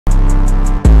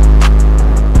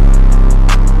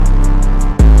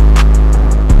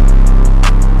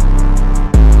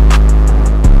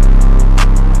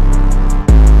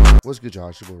good, y'all?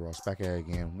 It's your boy Ross back at it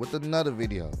again with another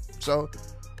video. So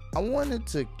I wanted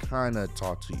to kind of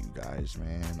talk to you guys,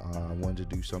 man. I wanted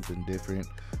to do something different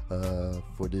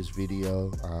for this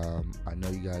video. I know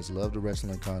you guys love the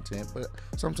wrestling content, but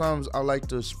sometimes I like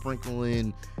to sprinkle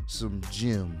in some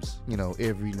gems, you know,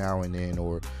 every now and then,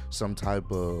 or some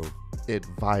type of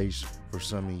advice for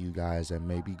some of you guys that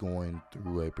may be going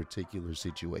through a particular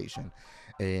situation.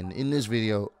 And in this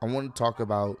video, I want to talk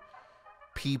about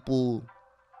people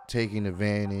taking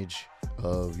advantage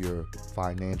of your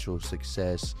financial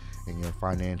success and your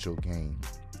financial gain.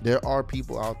 There are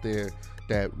people out there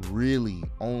that really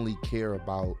only care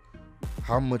about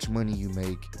how much money you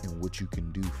make and what you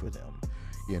can do for them,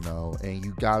 you know, and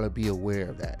you gotta be aware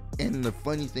of that. And the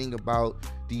funny thing about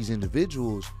these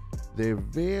individuals, they're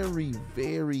very,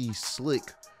 very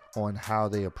slick on how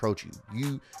they approach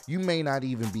you. You may not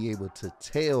even be able to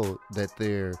tell that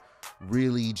they're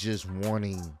really just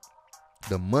wanting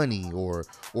the money, or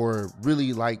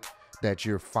really like that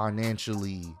you're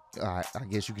financially, I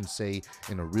guess you can say,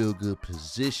 in a real good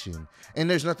position. And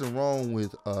there's nothing wrong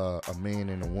with a man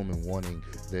and a woman wanting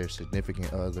their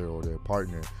significant other or their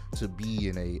partner to be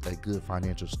in a good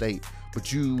financial state,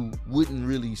 but you wouldn't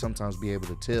really sometimes be able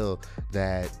to tell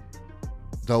that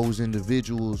those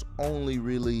individuals only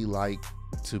really like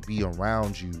to be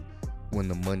around you when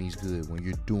the money's good, when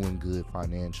you're doing good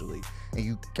financially. And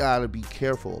you gotta be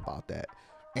careful about that.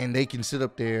 And they can sit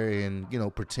up there and, you know,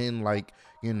 pretend like,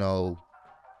 you know,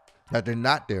 that they're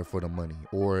not there for the money,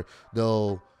 or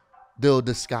they'll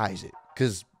disguise it,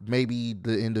 because maybe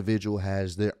the individual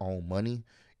has their own money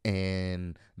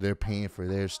and they're paying for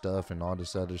their stuff and all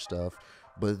this other stuff.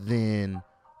 But then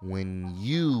when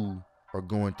you are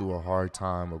going through a hard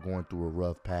time or going through a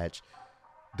rough patch,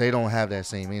 they don't have that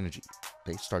same energy.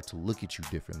 They start to look at you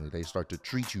differently. They start to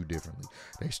treat you differently.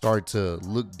 They start to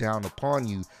look down upon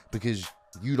you because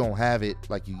you don't have it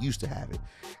like you used to have it.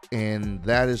 And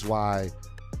that is why,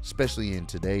 especially in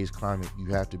today's climate, you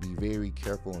have to be very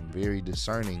careful and very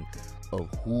discerning of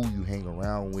who you hang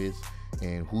around with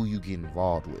and who you get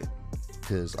involved with.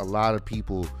 Because a lot of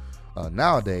people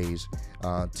nowadays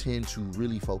tend to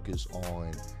really focus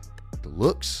on the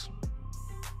looks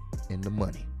and the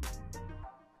money.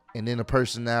 And then the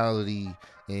personality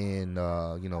and,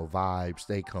 you know, vibes,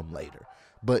 they come later.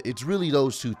 But it's really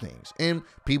those two things. And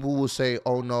people will say,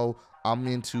 oh, no, I'm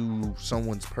into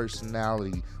someone's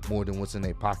personality more than what's in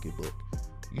their pocketbook.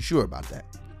 You sure about that?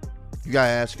 You got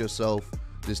to ask yourself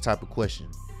this type of question.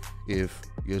 If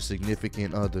your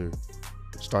significant other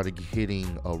started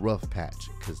hitting a rough patch,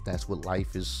 because that's what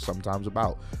life is sometimes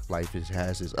about. Life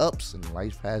has its ups and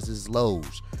life has its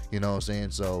lows. You know what I'm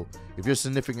saying? So if your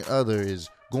significant other is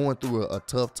going through a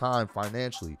tough time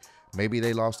financially, maybe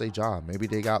they lost their job, maybe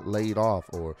they got laid off,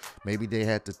 or maybe they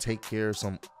had to take care of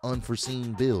some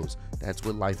unforeseen bills. That's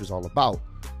what life is all about.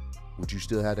 Would you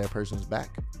still have that person's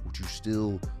back? Would you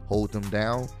still hold them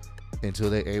down until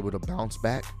they're able to bounce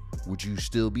back? Would you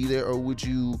still be there, or would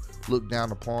you look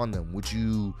down upon them? Would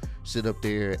you sit up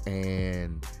there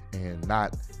and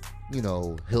not, you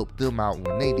know, help them out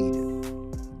when they need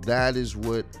it? That is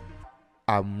what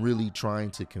I'm really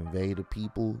trying to convey to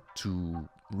people, to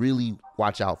really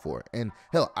watch out for. And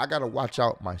hell, I gotta watch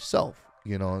out myself.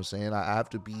 You know what I'm saying? I have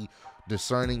to be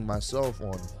discerning myself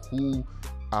on who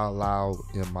I allow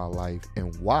in my life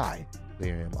and why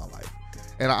they're in my life.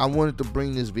 And I wanted to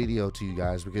bring this video to you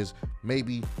guys because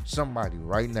maybe somebody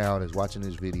right now that's watching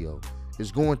this video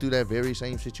is going through that very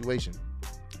same situation.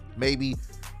 Maybe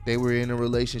they were in a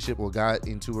relationship or got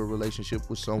into a relationship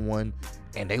with someone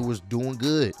and they was doing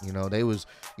good. You know, they was,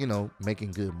 you know,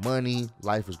 making good money.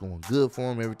 Life was going good for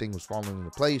them. Everything was falling into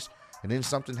place. And then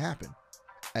something happened.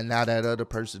 And now that other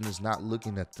person is not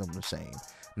looking at them the same.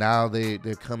 Now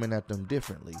they're coming at them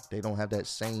differently. They don't have that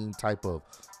same type of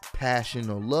passion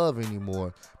or love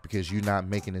anymore because you're not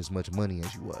making as much money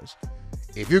as you was.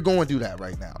 If you're going through that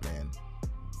right now, man,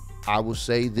 I will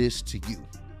say this to you.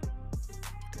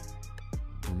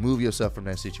 Remove yourself from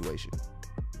that situation.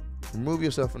 Remove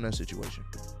yourself from that situation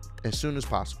as soon as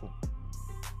possible.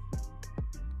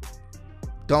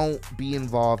 Don't be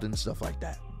involved in stuff like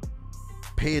that.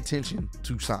 Pay attention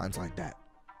to signs like that.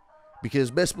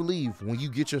 Because best believe, when you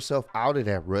get yourself out of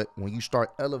that rut, when you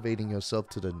start elevating yourself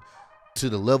to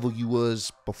the level you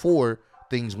was before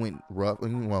things went rough,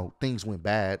 and well, things went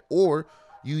bad, or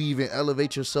you even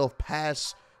elevate yourself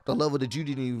past the level that you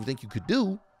didn't even think you could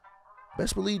do,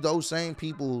 best believe those same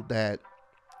people that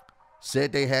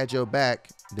said they had your back,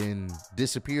 then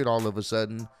disappeared all of a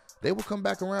sudden, they will come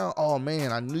back around. Oh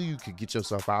man, I knew you could get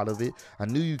yourself out of it. I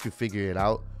knew you could figure it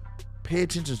out. Pay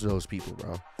attention to those people,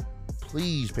 bro.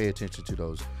 Please pay attention to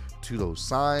those to those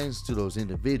signs, to those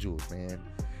individuals, man.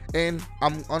 And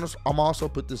I'm honest, I'm also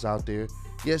put this out there.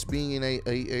 Yes, being in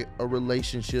a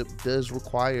relationship does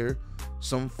require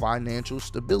some financial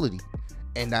stability.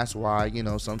 And that's why, you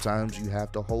know, sometimes you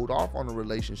have to hold off on a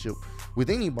relationship with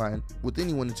anyone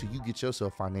until you get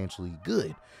yourself financially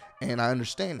good. And I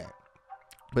understand that.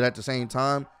 But at the same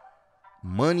time,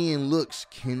 money and looks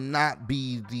cannot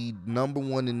be the number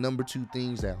one and number two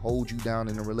things that hold you down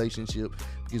in a relationship,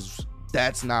 because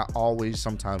that's not always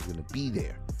sometimes going to be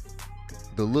there.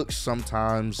 The looks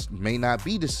sometimes may not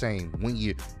be the same when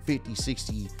you're 50,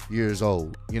 60 years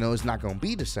old. You know, it's not going to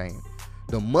be the same.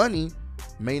 The money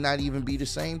may not even be the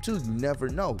same too. You never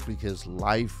know, because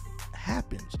life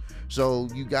happens. So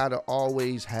you got to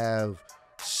always have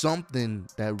something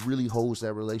that really holds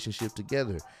that relationship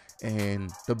together.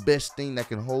 And the best thing that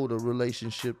can hold a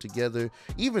relationship together,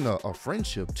 even a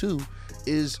friendship too,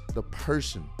 is the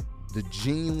person, the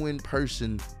genuine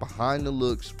person behind the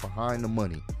looks, behind the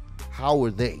money. How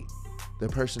are they? Their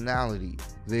personality,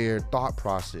 their thought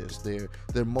process,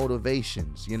 their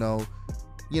motivations, you know,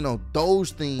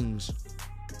 those things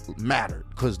matter,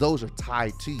 because those are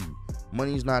tied to you.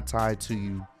 Money's not tied to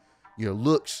you. Your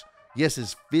looks, yes,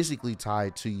 it's physically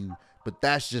tied to you, but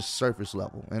that's just surface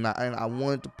level. And I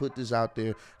wanted to put this out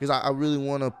there because I really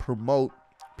want to promote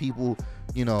people,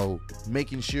 you know,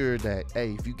 making sure that,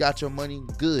 hey, if you got your money,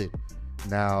 good.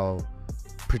 Now,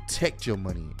 protect your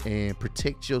money and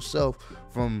protect yourself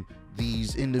from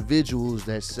these individuals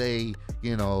that say,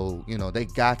 you know, they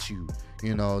got you,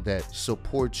 you know, that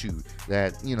support you,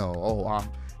 that, you know, oh,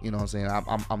 I'm saying,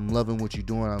 I'm loving what you're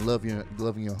doing. I'm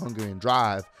loving your hunger and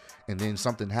drive. And then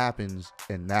something happens,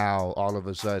 and now all of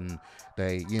a sudden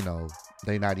they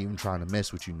not even trying to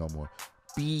mess with you no more.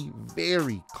 Be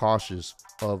very cautious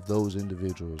of those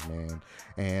individuals, man.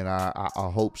 And I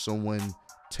hope someone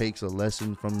takes a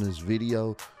lesson from this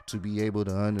video to be able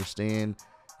to understand,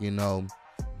 you know,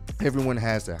 everyone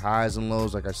has their highs and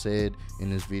lows. Like I said in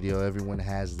this video, everyone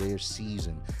has their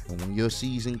season. And when your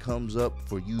season comes up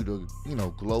for you to, you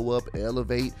know, glow up,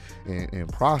 elevate, and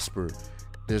prosper,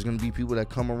 there's going to be people that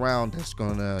come around that's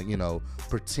going to, you know,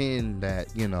 pretend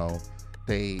that, you know,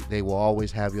 they will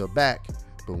always have your back.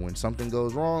 But when something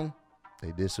goes wrong,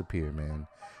 they disappear, man.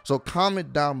 So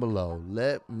comment down below.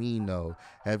 Let me know.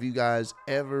 Have you guys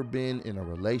ever been in a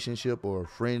relationship or a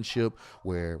friendship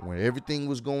where when everything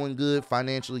was going good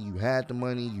financially, you had the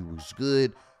money, you was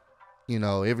good, you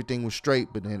know, everything was straight,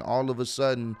 but then all of a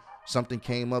sudden something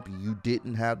came up, you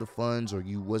didn't have the funds, or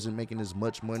you wasn't making as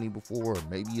much money before, or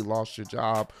maybe you lost your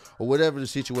job, or whatever the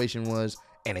situation was,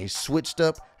 and they switched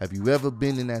up? Have you ever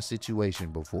been in that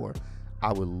situation before?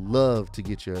 I would love to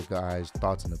get your guys'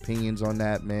 thoughts and opinions on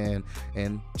that, man.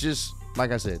 And just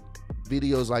like I said,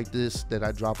 videos like this that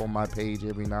I drop on my page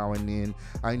every now and then,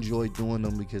 I enjoy doing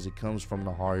them because it comes from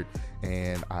the heart,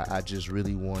 and I just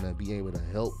really want to be able to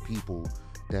help people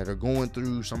that are going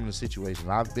through some of the situations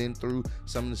I've been through,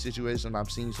 some of the situations I've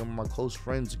seen some of my close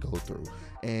friends go through,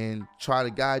 and try to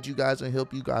guide you guys and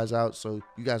help you guys out so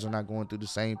you guys are not going through the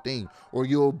same thing, or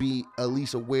you'll be at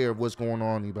least aware of what's going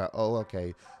on. You're like, oh,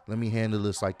 okay, let me handle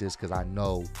this like this because I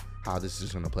know how this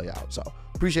is going to play out. So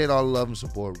appreciate all the love and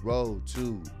support. Road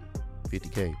to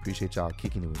 50K. Appreciate y'all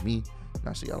kicking it with me, and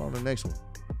I'll see y'all on the next one.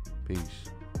 Peace.